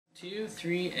2,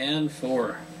 3, and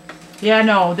 4. Yeah,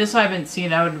 no, this I haven't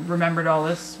seen. I would have remembered all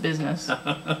this business.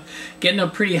 Getting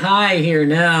up pretty high here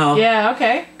now. Yeah,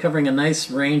 okay. Covering a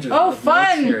nice range of of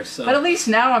fun! here, so. But at least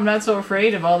now I'm not so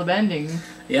afraid of all the bending.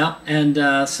 Yeah, and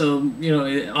so, you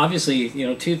know, obviously, you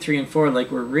know, 2, 3, and 4,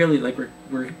 like we're really, like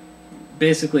we're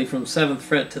basically from 7th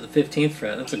fret to the 15th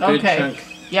fret. That's a good chunk.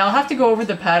 Yeah, I'll have to go over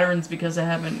the patterns because I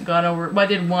haven't gone over... Well, I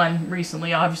did one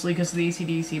recently, obviously, because of the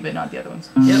AC/DC, but not the other ones.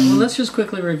 Yeah, well, let's just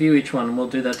quickly review each one, and we'll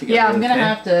do that together. Yeah, I'm going to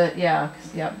have to... Yeah,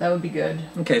 that would be good.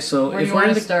 Okay, so if we're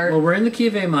in the... Start? Well, we're in the key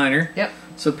of A minor. Yep.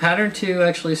 So pattern 2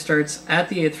 actually starts at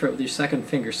the 8th fret with your 2nd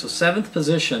finger. So 7th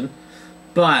position,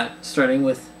 but starting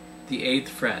with the 8th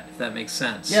fret, if that makes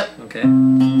sense. Yep. Okay.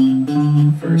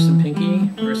 First and pinky,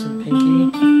 first and pinky.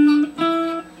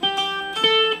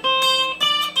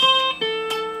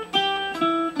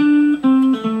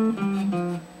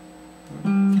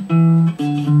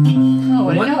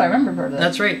 I remember part of that.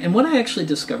 That's right. And what I actually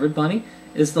discovered, Bonnie,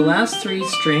 is the last 3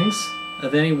 strings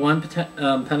of any one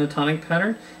pentatonic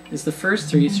pattern is the first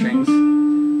 3 strings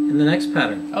in the next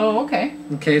pattern. Oh, okay.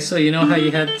 Okay, so you know how you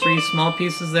had 3 small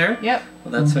pieces there? Yep.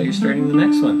 Well, that's how you're starting the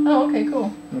next one. Oh, okay,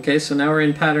 cool. Okay, so now we're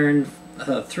in pattern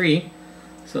 3.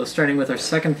 So starting with our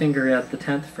 2nd finger at the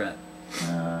 10th fret.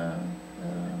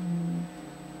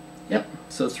 Yep.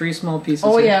 So 3 small pieces.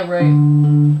 Oh, here. yeah, right.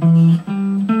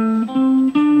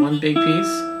 1 big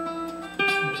piece.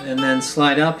 And then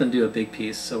slide up and do a big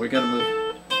piece. So we got to move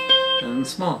and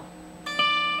small.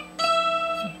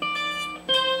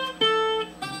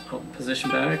 Oh, position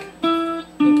back.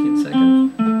 Pinky in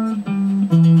 2nd.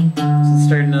 So it's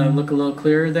starting to look a little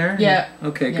clearer there? Yeah.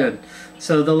 Okay, good.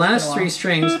 So the last 3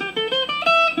 strings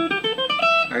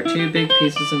are 2 big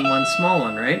pieces and 1 small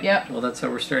one, right? Yeah. Well, that's how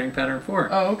we're starting pattern 4.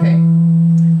 Oh, okay.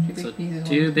 2 big pieces.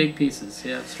 2 big pieces,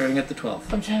 yeah, starting at the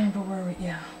 12th. I'm trying to remember where we...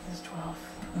 Yeah, this is 12.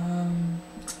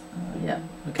 Yeah.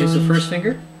 Okay, so first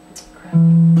finger. Crap.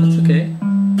 That's okay.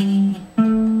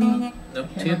 Nope,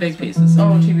 2 big pieces.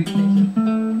 Oh, 2 big pieces.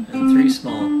 And 3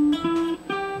 small.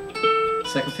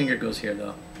 2nd finger goes here,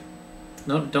 though.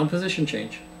 No, don't position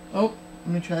change. Oh,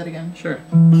 let me try that again. Sure.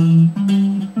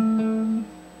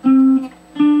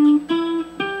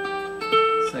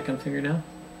 2nd finger now.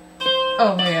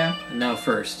 Oh, yeah. And now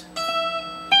first.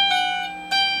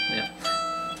 Yeah.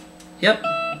 Yep.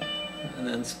 And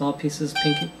then small pieces,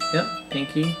 pinky. Yep,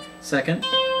 pinky. 2nd.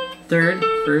 3rd,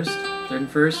 first. 3rd and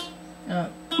first.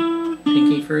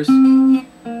 Pinky first.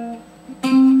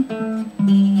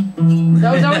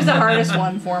 That was always the hardest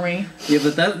one for me. Yeah,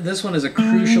 but this one is a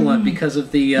crucial one because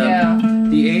of the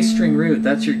A string root.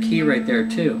 That's your key right there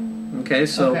too. Okay,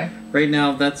 so right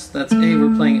now that's A.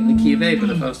 We're playing it in the key of A. But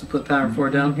if I was to put pattern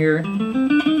 4 down here,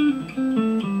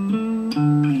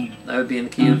 that would be in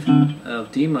the key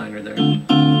of D minor there.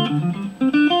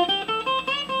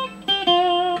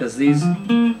 Because these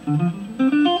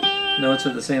notes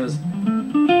are the same as,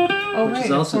 which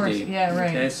is also D. Yeah, right.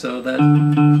 Okay, so that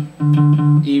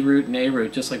E root and A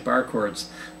root, just like bar chords,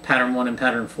 pattern 1 and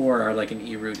pattern 4 are like an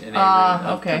E root and A root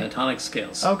of pentatonic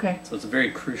scales. Okay. So it's a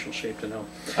very crucial shape to know.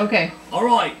 Okay. All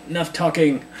right, enough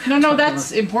talking. No,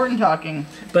 that's important talking.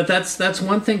 But that's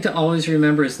one thing to always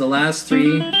remember is the last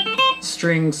 3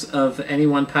 strings of any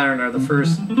one pattern are the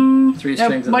first 3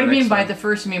 strings. What do you mean by the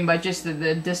first? You mean by just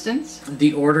the distance?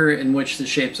 The order in which the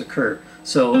shapes occur.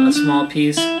 So a small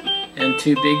piece and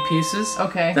 2 big pieces.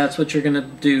 Okay. That's what you're going to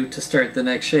do to start the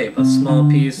next shape. A small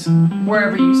piece.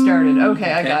 Wherever you started.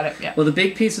 Okay, I got it. Yeah. Well, the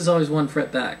big piece is always 1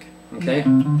 fret back. Okay? Yeah.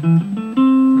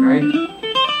 All right?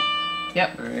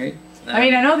 Yep. All right. I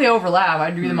mean, I know they overlap.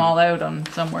 I drew them all out on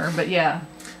somewhere, but yeah.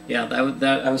 Yeah, I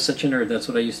was such a nerd. That's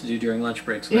what I used to do during lunch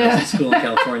breaks when I was in school in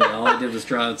California. All I did was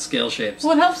draw out scale shapes.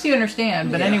 Well, it helps you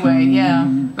understand, but anyway, yeah.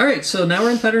 All right, so now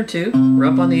we're in pattern 2. We're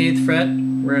up on the 8th fret.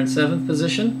 We're in 7th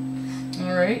position.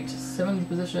 All right, 7th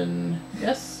position.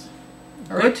 Yes.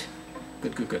 All Good.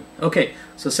 right. Good. Okay,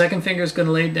 so 2nd finger is going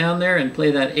to lay down there and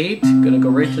play that 8. Going to go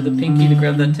right to the pinky to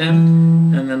grab that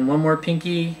 10. And then 1 more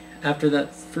pinky after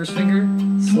that first finger.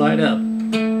 Slide up.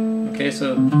 Okay,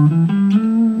 so...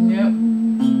 Yep.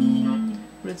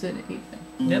 What is it? 8 thing?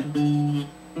 Yep.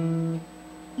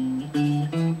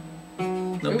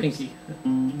 No pinky.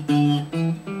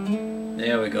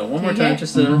 There we go. One more time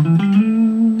just to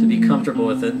be comfortable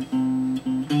with it.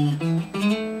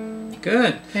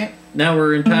 Good. Okay. Now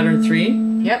we're in pattern 3.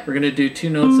 Yep. We're going to do 2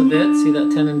 notes of it. See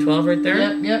that 10 and 12 right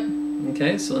there? Yep.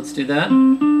 Okay, so let's do that.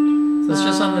 So it's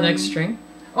just on the next string.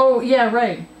 Oh, yeah,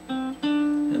 right.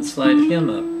 And slide him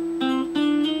up.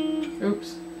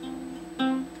 Oops.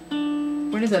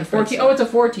 What is that, 14? Oh, it's a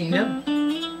 14. Yep.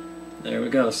 There we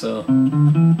go, so...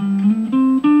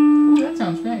 Ooh, that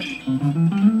sounds nice.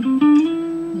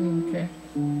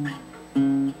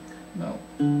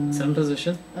 7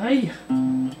 position. Aye.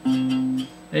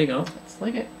 There you go. Let's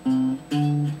like it.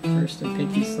 First and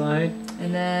pinky slide.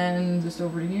 And then just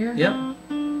over to here. Yep.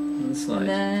 And slide.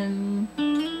 And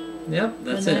then. Yep,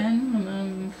 that's and it. Then, and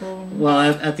then go. Well,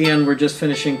 at the end, we're just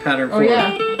finishing pattern 4. Oh, yeah.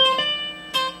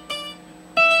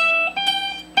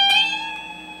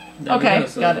 There we Okay, go,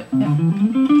 so- got it. Yeah.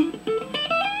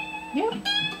 Yeah.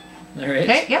 All right.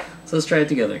 Okay, yep. So let's try it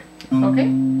together. Okay.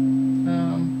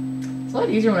 It's a lot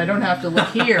easier when I don't have to look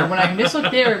here. When I can just look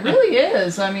there, it really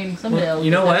is. I mean, someday I'll You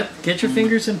know look at what? Get your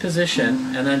fingers in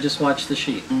position and then just watch the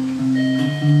sheet.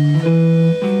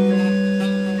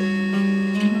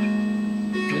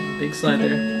 Good, big slide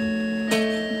there.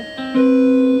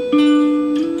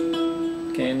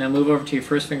 Okay, now move over to your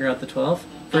first finger at the 12.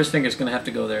 First finger's going to have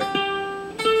to go there.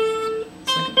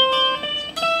 Second.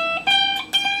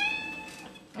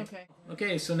 Okay.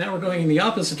 Okay, so now we're going in the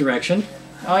opposite direction.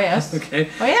 Oh, yes. Okay.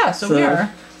 Oh, yeah, so we are.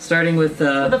 Starting with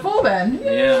With the full bend.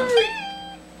 yeah.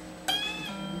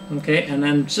 Okay, and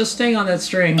then just staying on that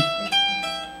string.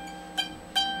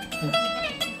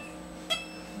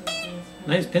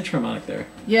 Nice pinch harmonic there.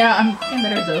 Yeah, I'm getting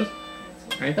better at those.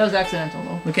 Right? That was accidental,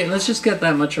 though. Okay, let's just get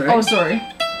that much right. Oh, sorry.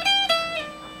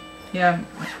 Yeah.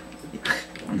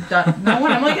 No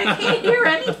one. I'm like, I can't hear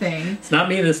anything. It's not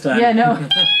me this time. Yeah, no.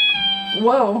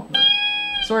 Whoa.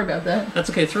 Sorry about that. That's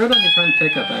okay. Throw it on your front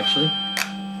pickup, actually.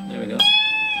 There we go.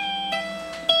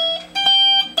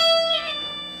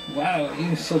 Wow,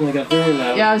 you suddenly got very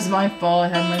loud. Yeah, it was my fault. I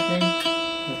had my thing.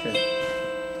 Okay.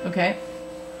 Okay.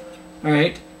 All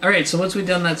right. All right. So once we've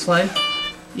done that slide.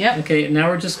 Yep. Okay. Now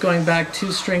we're just going back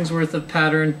 2 strings worth of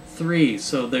pattern 3.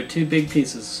 So they're 2 big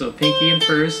pieces. So pinky and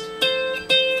first.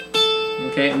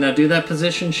 Okay. Now do that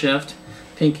position shift.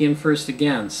 Pinky and first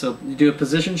again. So you do a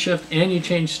position shift and you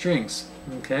change strings.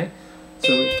 Okay.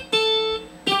 So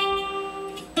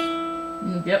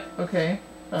Yep. Okay.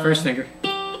 first finger.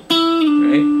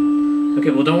 Right. Okay.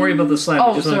 Well, don't worry about the slide. Oh,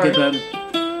 we just want to get that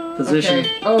position.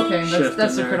 Okay. Okay. shift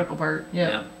That's in the there. critical part. Yeah.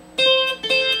 Yeah.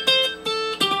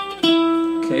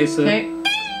 Okay. So. Okay.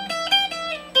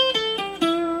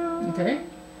 Okay.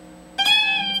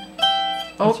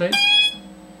 Oh. That's right.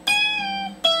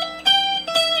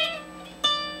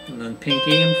 And then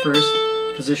pinky and first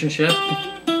position shift.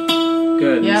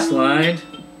 Good. Yeah. And slide.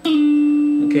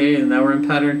 Okay, and now we're in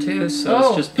pattern 2, so Oh.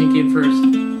 it's just pinky and first.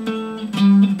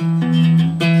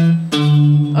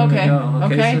 Okay. There we go.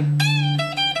 Okay.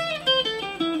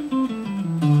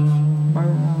 So,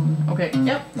 Okay.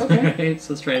 Yep. Okay. Alright,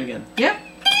 so let's try it again. Yep.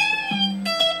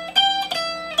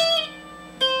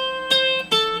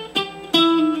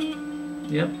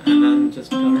 Yep, and then just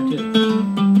pattern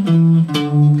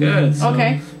 2. Good. So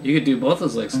Okay. You could do both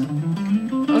those licks.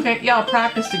 Okay. Yeah, I'll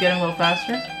practice to get a little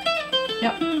faster.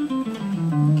 Yep.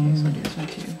 Okay, so I'll do this one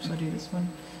too. So I'll do this one.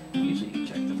 Usually you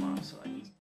check them off, so I